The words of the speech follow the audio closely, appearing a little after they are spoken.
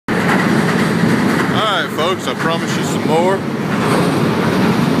folks, I promise you some more.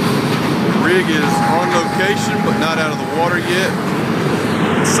 The rig is on location, but not out of the water yet.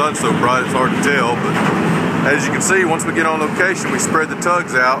 The sun's so bright it's hard to tell, but as you can see, once we get on location, we spread the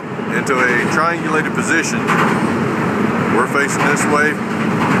tugs out into a triangulated position. We're facing this way.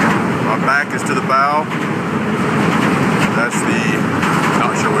 My back is to the bow. That's the,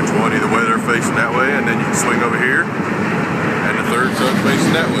 not sure which one, either way they're facing that way, and then you can swing over here, and the third tug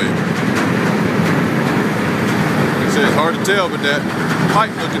facing that way. Like I said, it's hard to tell, but that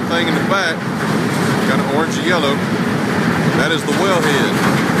pipe looking thing in the back, kind of orangey yellow, that is the wellhead.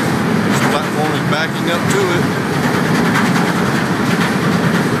 This platform is backing up to it.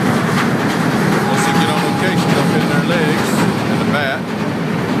 Once they get on location, they'll pin their legs in the bat,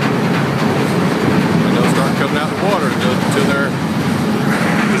 and they'll start coming out of the water until they're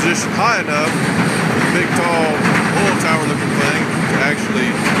positioned high enough, the big tall oil tower looking thing, to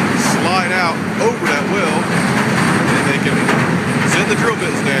actually slide out over that well, and they can send the drill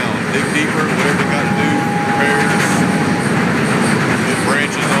bits down, dig deeper, whatever they got to do, repairs, put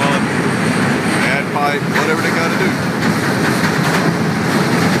branches on, add pipe, whatever they got to do.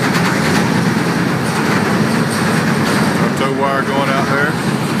 Our tow wire going out there.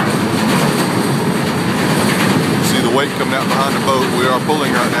 See the weight coming out behind the boat. We are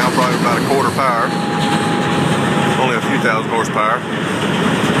pulling right now, probably about a quarter power. Only a few thousand horsepower.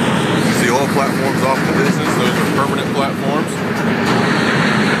 You see oil platforms off in the distance. Those are permanent platforms.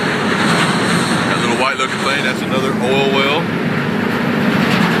 That little white looking thing, that's another oil well.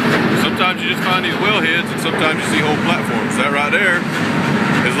 Sometimes you just find these wellheads, and sometimes you see whole platforms. That right there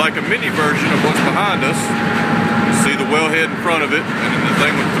is like a mini version of what's behind us. You see the wellhead in front of it, and then the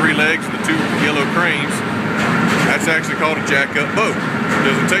thing with 3 legs and the 2 yellow cranes. That's actually called a jack-up boat. It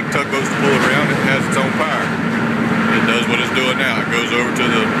doesn't take tugboats to pull it around, it has its own power. It does what it's doing now. It goes over to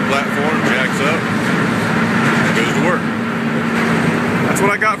the platform, jacks up, and goes to work. That's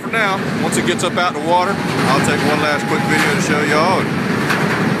what I got for now. Once it gets up out in the water, I'll take one last quick video to show y'all.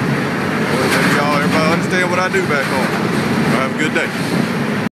 Everybody understand what I do back home. Have a good day.